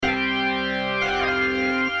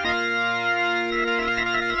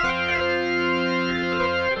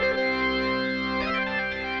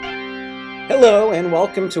Hello and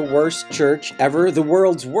welcome to Worst Church Ever, the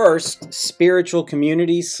world's worst spiritual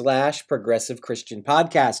community / progressive Christian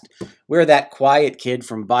podcast. We're that quiet kid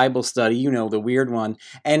from Bible study, you know, the weird one.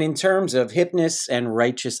 And in terms of hipness and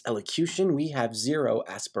righteous elocution, we have zero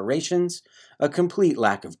aspirations, a complete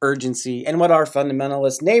lack of urgency, and what our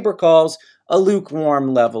fundamentalist neighbor calls a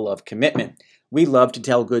lukewarm level of commitment. We love to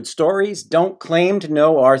tell good stories, don't claim to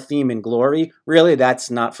know our theme and glory. Really,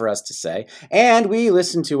 that's not for us to say. And we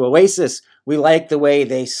listen to Oasis. We like the way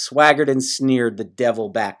they swaggered and sneered the devil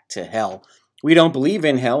back to hell. We don't believe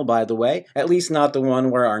in hell, by the way, at least not the one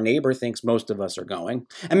where our neighbor thinks most of us are going.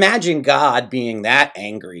 Imagine God being that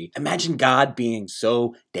angry. Imagine God being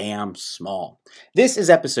so damn small. This is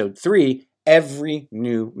episode 3. Every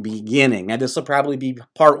new beginning. Now, this will probably be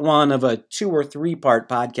part 1 of a 2 or 3 part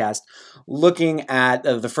podcast looking at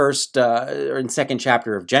the first and second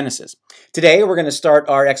chapter of Genesis. Today, we're going to start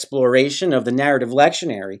our exploration of the narrative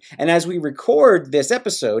lectionary. And as we record this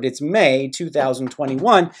episode, it's May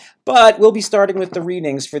 2021, but we'll be starting with the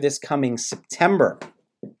readings for this coming September.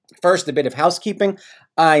 First, a bit of housekeeping.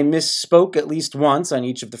 I misspoke at least once on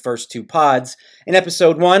each of the first 2 pods. In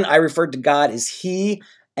episode 1, I referred to God as He,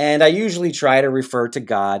 and I usually try to refer to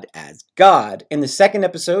God as God. In the second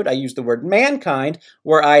episode, I used the word mankind,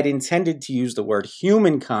 where I'd intended to use the word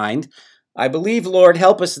humankind. I believe, Lord,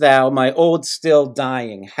 help us thou, my old, still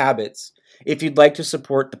dying habits. If you'd like to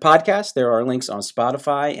support the podcast, there are links on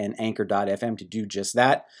Spotify and Anchor.fm to do just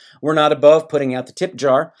that. We're not above putting out the tip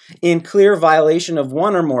jar. In clear violation of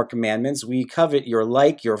one or more commandments, we covet your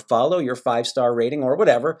like, your follow, your 5-star rating, or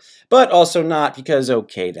whatever, but also not because,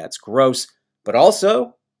 okay, that's gross, but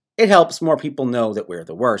also it helps more people know that we're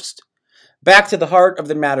the worst. Back to the heart of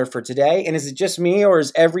the matter for today, and is it just me, or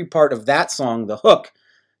is every part of that song the hook?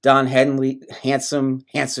 Don Henley, handsome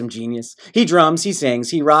genius. He drums, he sings,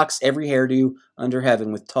 he rocks every hairdo under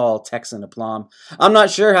heaven with tall Texan aplomb. I'm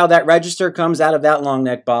not sure how that register comes out of that long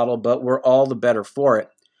neck bottle, but we're all the better for it.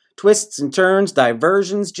 Twists and turns,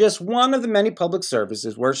 diversions, just one of the many public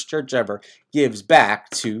services Worst Church Ever gives back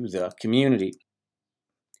to the community.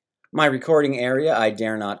 My recording area, I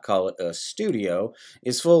dare not call it a studio,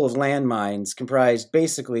 is full of landmines comprised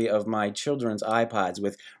basically of my children's iPods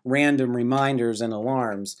with random reminders and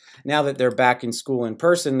alarms. Now that they're back in school in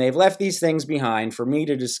person, they've left these things behind for me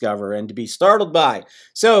to discover and to be startled by.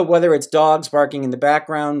 So whether it's dogs barking in the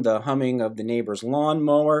background, the humming of the neighbor's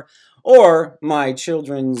lawnmower, or my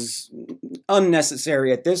children's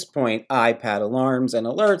unnecessary at this point iPad alarms and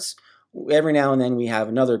alerts, every now and then we have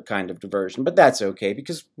another kind of diversion, but that's okay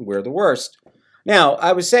because we're the worst. Now,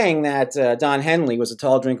 I was saying that Don Henley was a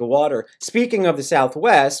tall drink of water. Speaking of the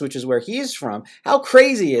Southwest, which is where he's from, how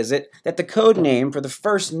crazy is it that the code name for the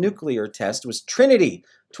first nuclear test was Trinity?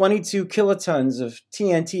 22 kilotons of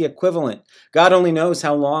TNT equivalent. God only knows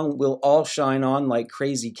how long we'll all shine on like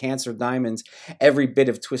crazy cancer diamonds. Every bit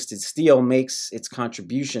of twisted steel makes its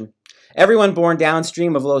contribution. Everyone born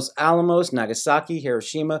downstream of Los Alamos, Nagasaki,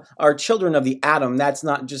 Hiroshima are children of the atom. That's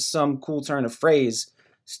not just some cool turn of phrase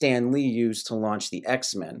Stan Lee used to launch the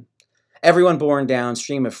X-Men. Everyone born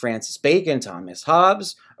downstream of Francis Bacon, Thomas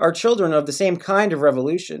Hobbes are children of the same kind of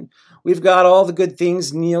revolution. We've got all the good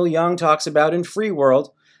things Neil Young talks about in Free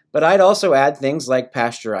World, but I'd also add things like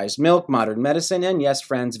pasteurized milk, modern medicine, and yes,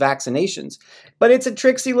 friends, vaccinations. But it's a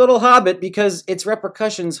tricksy little hobbit because its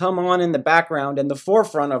repercussions hum on in the background and the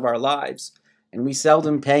forefront of our lives. And we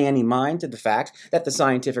seldom pay any mind to the fact that the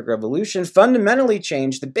scientific revolution fundamentally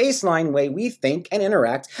changed the baseline way we think and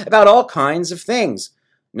interact about all kinds of things,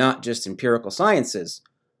 not just empirical sciences.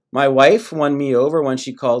 My wife won me over when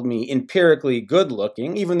she called me empirically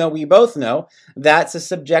good-looking, even though we both know that's a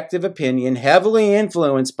subjective opinion heavily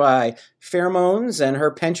influenced by pheromones and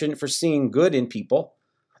her penchant for seeing good in people.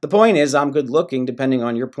 The point is, I'm good-looking depending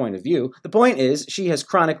on your point of view. The point is, she has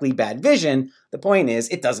chronically bad vision. The point is,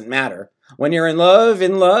 it doesn't matter. When you're in love,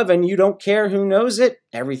 and you don't care who knows it,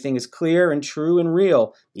 everything is clear and true and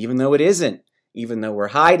real, even though it isn't, even though we're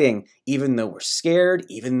hiding, even though we're scared,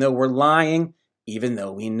 even though we're lying, even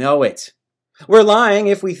though we know it. We're lying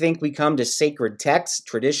if we think we come to sacred texts,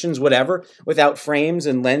 traditions, whatever, without frames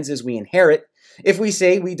and lenses we inherit. If we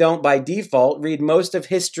say we don't by default read most of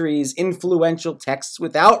history's influential texts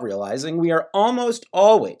without realizing we are almost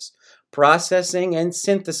always processing and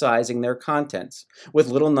synthesizing their contents with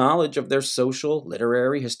little knowledge of their social,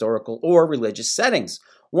 literary, historical, or religious settings.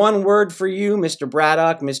 One word for you, Mr.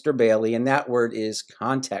 Braddock, Mr. Bailey, and that word is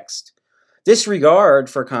context. Disregard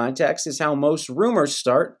for context is how most rumors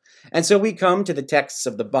start, and so we come to the texts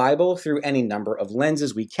of the Bible through any number of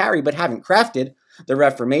lenses we carry but haven't crafted. The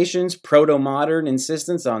Reformation's proto-modern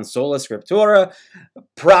insistence on sola scriptura,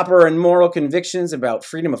 proper and moral convictions about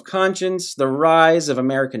freedom of conscience, the rise of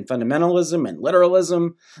American fundamentalism and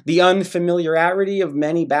literalism, the unfamiliarity of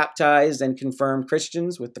many baptized and confirmed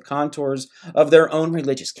Christians with the contours of their own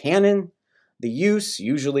religious canon, the use,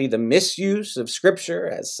 usually the misuse, of Scripture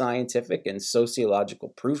as scientific and sociological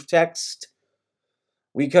proof text.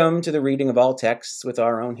 We come to the reading of all texts with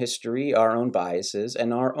our own history, our own biases,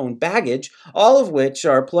 and our own baggage, all of which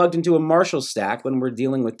are plugged into a Marshall stack when we're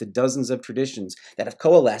dealing with the dozens of traditions that have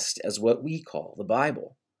coalesced as what we call the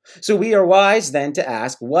Bible. So we are wise then to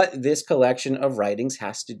ask what this collection of writings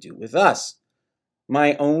has to do with us.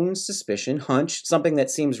 My own suspicion, hunch, something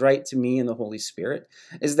that seems right to me in the Holy Spirit,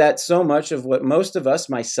 is that so much of what most of us,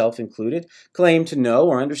 myself included, claim to know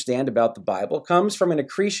or understand about the Bible comes from an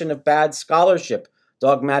accretion of bad scholarship,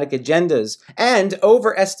 dogmatic agendas, and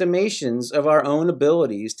overestimations of our own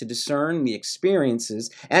abilities to discern the experiences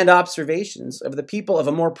and observations of the people of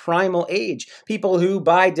a more primal age, people who,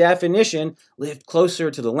 by definition, lived closer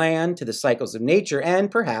to the land, to the cycles of nature, and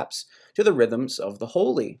perhaps to the rhythms of the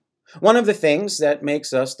holy. One of the things that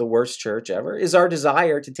makes us the worst church ever is our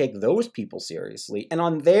desire to take those people seriously and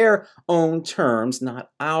on their own terms, not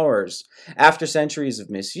ours. After centuries of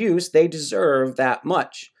misuse, they deserve that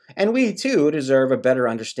much. And we, too, deserve a better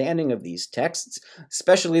understanding of these texts,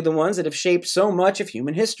 especially the ones that have shaped so much of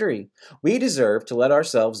human history. We deserve to let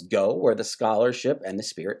ourselves go where the scholarship and the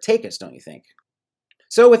Spirit take us, don't you think?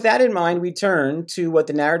 So with that in mind, we turn to what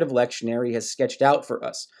the narrative lectionary has sketched out for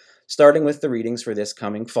us, starting with the readings for this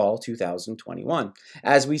coming fall 2021.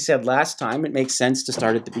 As we said last time, it makes sense to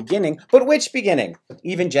start at the beginning, but which beginning?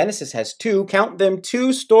 Even Genesis has count them,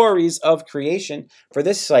 two stories of creation. For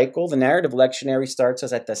this cycle, the narrative lectionary starts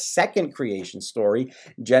us at the second creation story,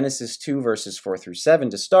 Genesis 2 verses 4 through 7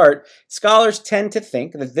 to start. Scholars tend to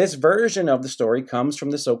think that this version of the story comes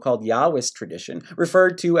from the so-called Yahwist tradition,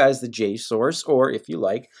 referred to as the J source, or if you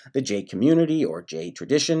like, the J community or J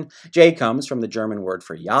tradition. J comes from the German word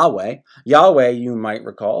for Yahweh. Yahweh, you might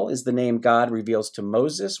recall, is the name God reveals to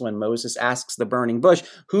Moses when Moses asks the burning bush,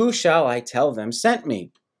 "Who shall I tell them sent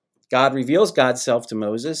me?" God reveals God's self to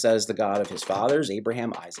Moses as the God of his fathers,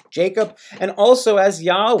 Abraham, Isaac, Jacob, and also as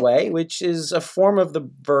Yahweh, which is a form of the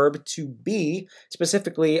verb to be,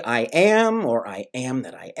 specifically I am, or I am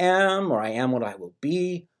that I am, or I am what I will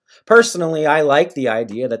be. Personally, I like the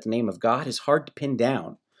idea that the name of God is hard to pin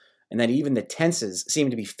down, and that even the tenses seem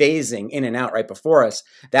to be phasing in and out right before us.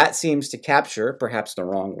 That seems to capture, perhaps the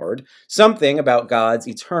wrong word, something about God's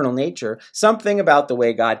eternal nature, something about the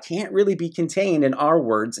way God can't really be contained in our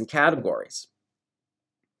words and categories.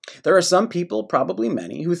 There are some people, probably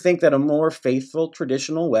many, who think that a more faithful,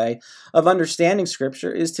 traditional way of understanding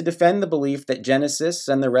Scripture is to defend the belief that Genesis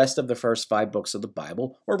and the rest of the first 5 books of the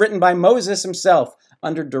Bible were written by Moses himself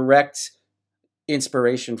under direct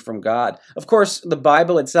inspiration from God. Of course, the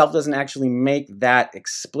Bible itself doesn't actually make that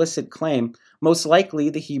explicit claim. Most likely,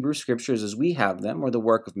 the Hebrew Scriptures as we have them were the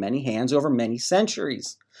work of many hands over many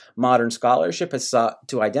centuries. Modern scholarship has sought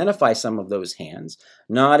to identify some of those hands,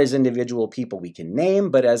 not as individual people we can name,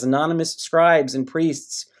 but as anonymous scribes and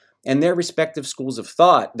priests and their respective schools of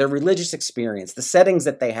thought, their religious experience, the settings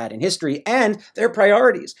that they had in history, and their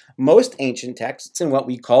priorities. Most ancient texts in what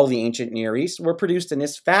we call the ancient Near East were produced in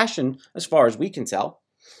this fashion, as far as we can tell.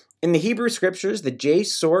 In the Hebrew Scriptures, the J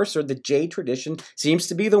source or the J tradition seems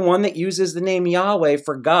to be the one that uses the name Yahweh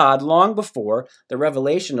for God long before the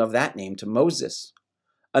revelation of that name to Moses.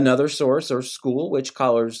 Another source or school, which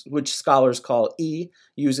scholars call E,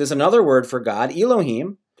 uses another word for God,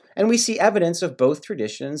 Elohim, and we see evidence of both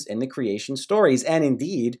traditions in the creation stories, and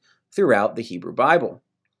indeed throughout the Hebrew Bible.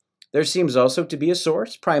 There seems also to be a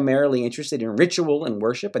source primarily interested in ritual and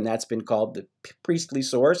worship, and that's been called the priestly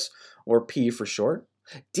source, or P for short.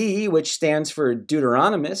 D, which stands for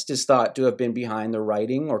Deuteronomist, is thought to have been behind the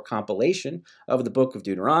writing or compilation of the book of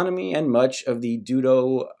Deuteronomy and much of the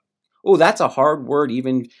that's a hard word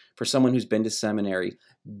even for someone who's been to seminary.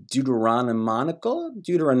 Deuteronomical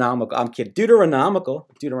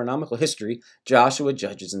history, Joshua,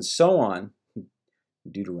 Judges, and so on.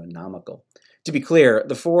 Deuteronomical. To be clear,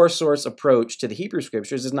 the four-source approach to the Hebrew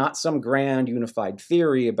Scriptures is not some grand unified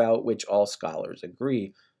theory about which all scholars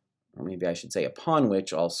agree, or maybe I should say upon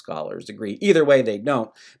which all scholars agree. Either way, they don't.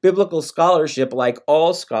 Biblical scholarship, like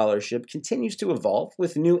all scholarship, continues to evolve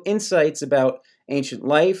with new insights about ancient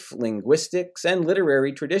life, linguistics, and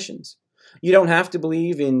literary traditions. You don't have to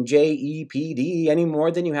believe in JEPD any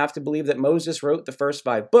more than you have to believe that Moses wrote the first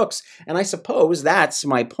 5 books, and I suppose that's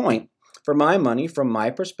my point. For my money, from my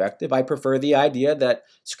perspective, I prefer the idea that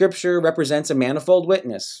Scripture represents a manifold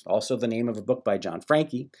witness, also the name of a book by John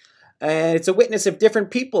Franke, And it's a witness of different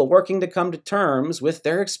people working to come to terms with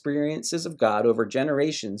their experiences of God over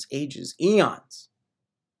generations, ages, eons.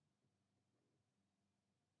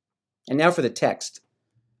 And now for the text.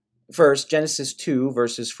 First, Genesis 2,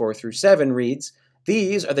 verses 4 through 7 reads,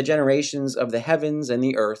 "These are the generations of the heavens and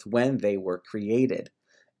the earth when they were created.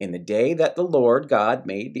 In the day that the Lord God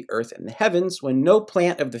made the earth and the heavens, when no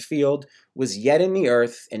plant of the field was yet in the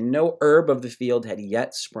earth, and no herb of the field had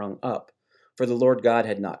yet sprung up. For the Lord God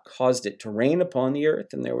had not caused it to rain upon the earth,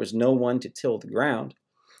 and there was no one to till the ground.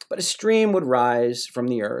 But a stream would rise from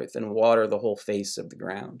the earth and water the whole face of the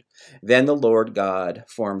ground. Then the Lord God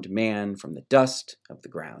formed man from the dust of the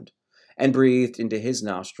ground, and breathed into his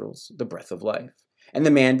nostrils the breath of life, and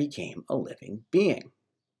the man became a living being."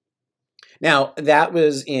 Now, that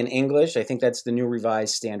was in English. I think that's the New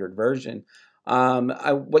Revised Standard Version.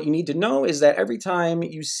 What you need to know is that every time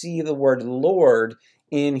you see the word Lord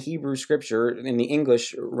in Hebrew Scripture, in the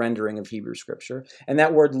English rendering of Hebrew Scripture, and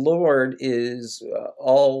that word Lord is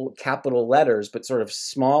all capital letters, but sort of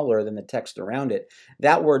smaller than the text around it,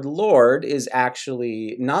 that word Lord is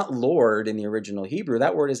actually not Lord in the original Hebrew.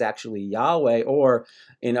 That word is actually Yahweh, or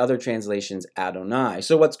in other translations, Adonai.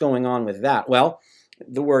 So what's going on with that? Well,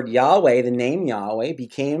 the word Yahweh, the name Yahweh,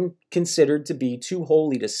 became considered to be too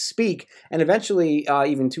holy to speak, and eventually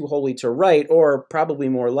even too holy to write, or probably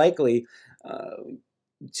more likely,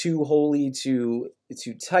 too holy to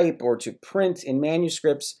type or to print in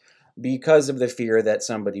manuscripts, because of the fear that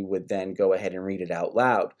somebody would then go ahead and read it out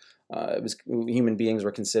loud. Human beings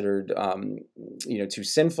were considered, too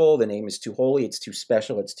sinful. The name is too holy. It's too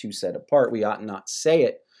special. It's too set apart. We ought not say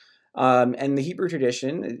it. And the Hebrew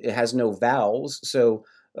tradition, it has no vowels. So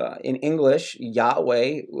in English,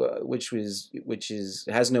 Yahweh, which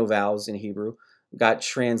has no vowels in Hebrew, got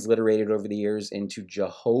transliterated over the years into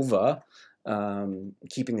Jehovah,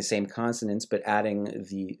 keeping the same consonants but adding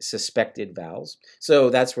the suspected vowels. So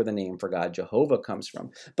that's where the name for God, Jehovah, comes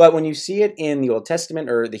from. But when you see it in the Old Testament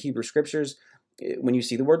or the Hebrew Scriptures, when you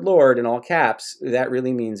see the word Lord in all caps, that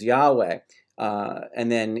really means Yahweh.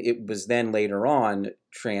 And then it was then later on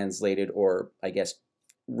translated, or I guess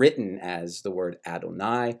written, as the word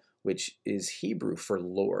Adonai, which is Hebrew for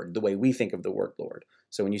Lord, the way we think of the word Lord.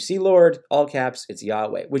 So when you see Lord, all caps, it's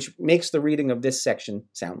Yahweh, which makes the reading of this section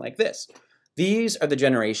sound like this. "These are the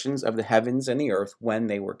generations of the heavens and the earth when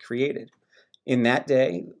they were created. In that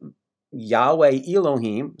day, Yahweh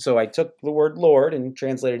Elohim," so I took the word Lord and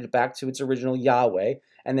translated it back to its original Yahweh,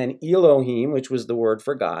 and then Elohim, which was the word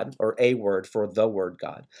for God, or a word for the word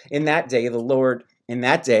God. In that day,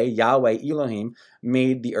 Yahweh Elohim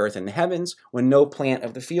made the earth and the heavens, when no plant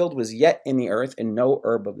of the field was yet in the earth, and no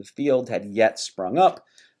herb of the field had yet sprung up.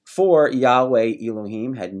 For Yahweh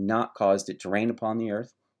Elohim had not caused it to rain upon the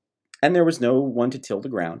earth, and there was no one to till the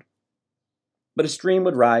ground. But a stream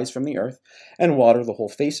would rise from the earth and water the whole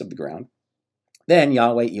face of the ground. Then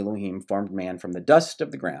Yahweh Elohim formed man from the dust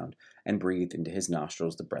of the ground and breathed into his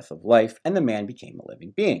nostrils the breath of life, and the man became a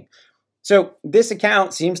living being. So this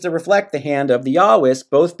account seems to reflect the hand of the Yahwist,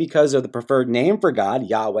 both because of the preferred name for God,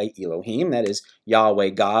 Yahweh Elohim, that is Yahweh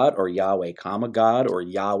God, or Yahweh comma God, or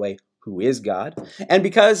Yahweh who is God, and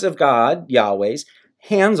because of God, Yahweh's,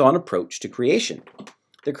 hands-on approach to creation.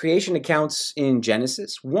 The creation accounts in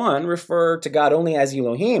Genesis 1 refer to God only as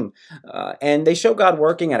Elohim, and they show God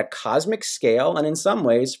working at a cosmic scale and in some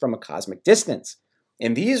ways from a cosmic distance.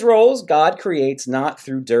 In these roles, God creates not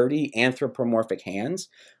through dirty anthropomorphic hands,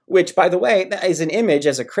 which, by the way, is an image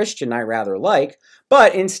as a Christian I rather like,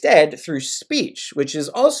 but instead through speech, which is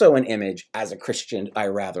also an image as a Christian I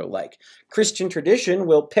rather like. Christian tradition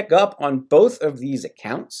will pick up on both of these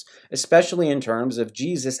accounts, especially in terms of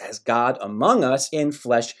Jesus as God among us in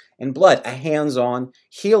flesh and blood, a hands-on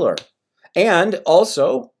healer, and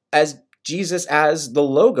also as Jesus as the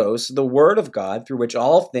Logos, the Word of God, through which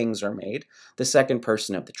all things are made, the second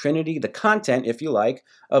person of the Trinity, the content, if you like,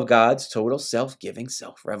 of God's total self-giving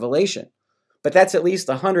self-revelation. But that's at least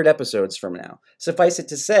 100 episodes from now. Suffice it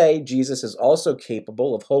to say, Jesus is also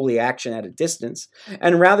capable of holy action at a distance,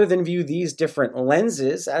 and rather than view these different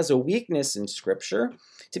lenses as a weakness in Scripture,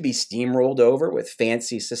 to be steamrolled over with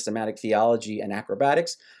fancy systematic theology and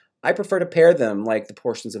acrobatics, I prefer to pair them like the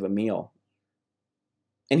portions of a meal.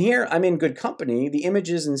 And here I'm in good company. The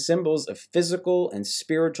images and symbols of physical and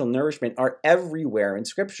spiritual nourishment are everywhere in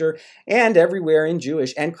Scripture and everywhere in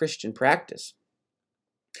Jewish and Christian practice.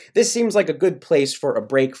 This seems like a good place for a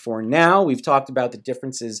break for now. We've talked about the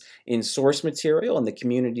differences in source material and the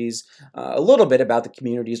communities, a little bit about the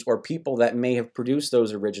communities or people that may have produced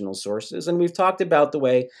those original sources. And we've talked about the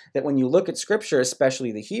way that when you look at Scripture,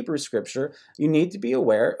 especially the Hebrew Scripture, you need to be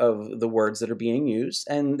aware of the words that are being used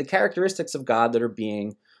and the characteristics of God that are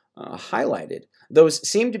being highlighted. Those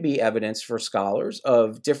seem to be evidence for scholars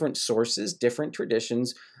of different sources, different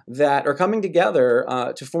traditions that are coming together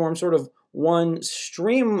to form sort of one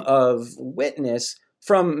stream of witness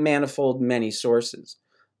from manifold many sources.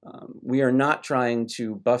 We are not trying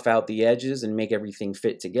to buff out the edges and make everything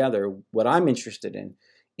fit together. What I'm interested in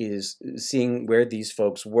is seeing where these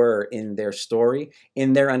folks were in their story,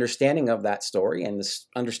 in their understanding of that story, and the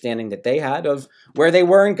understanding that they had of where they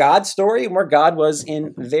were in God's story and where God was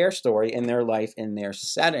in their story, in their life, in their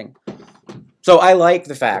setting. So I like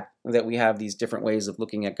the fact that we have these different ways of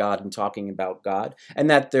looking at God and talking about God, and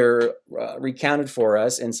that they're recounted for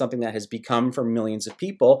us in something that has become for millions of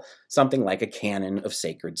people something like a canon of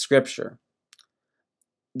sacred scripture.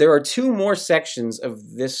 There are two more sections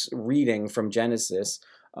of this reading from Genesis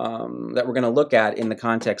that we're going to look at in the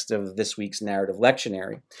context of this week's narrative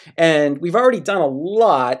lectionary. And we've already done a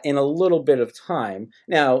lot in a little bit of time.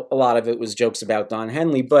 Now, a lot of it was jokes about Don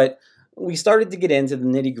Henley, but we started to get into the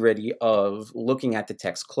nitty-gritty of looking at the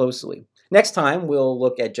text closely. Next time, we'll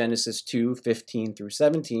look at Genesis 2:15 through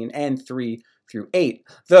 17, and 3 through 8,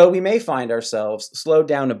 though we may find ourselves slowed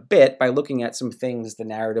down a bit by looking at some things the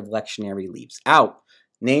narrative lectionary leaves out,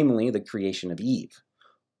 namely the creation of Eve.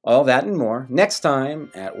 All that and more next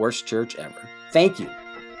time at Worst Church Ever. Thank you.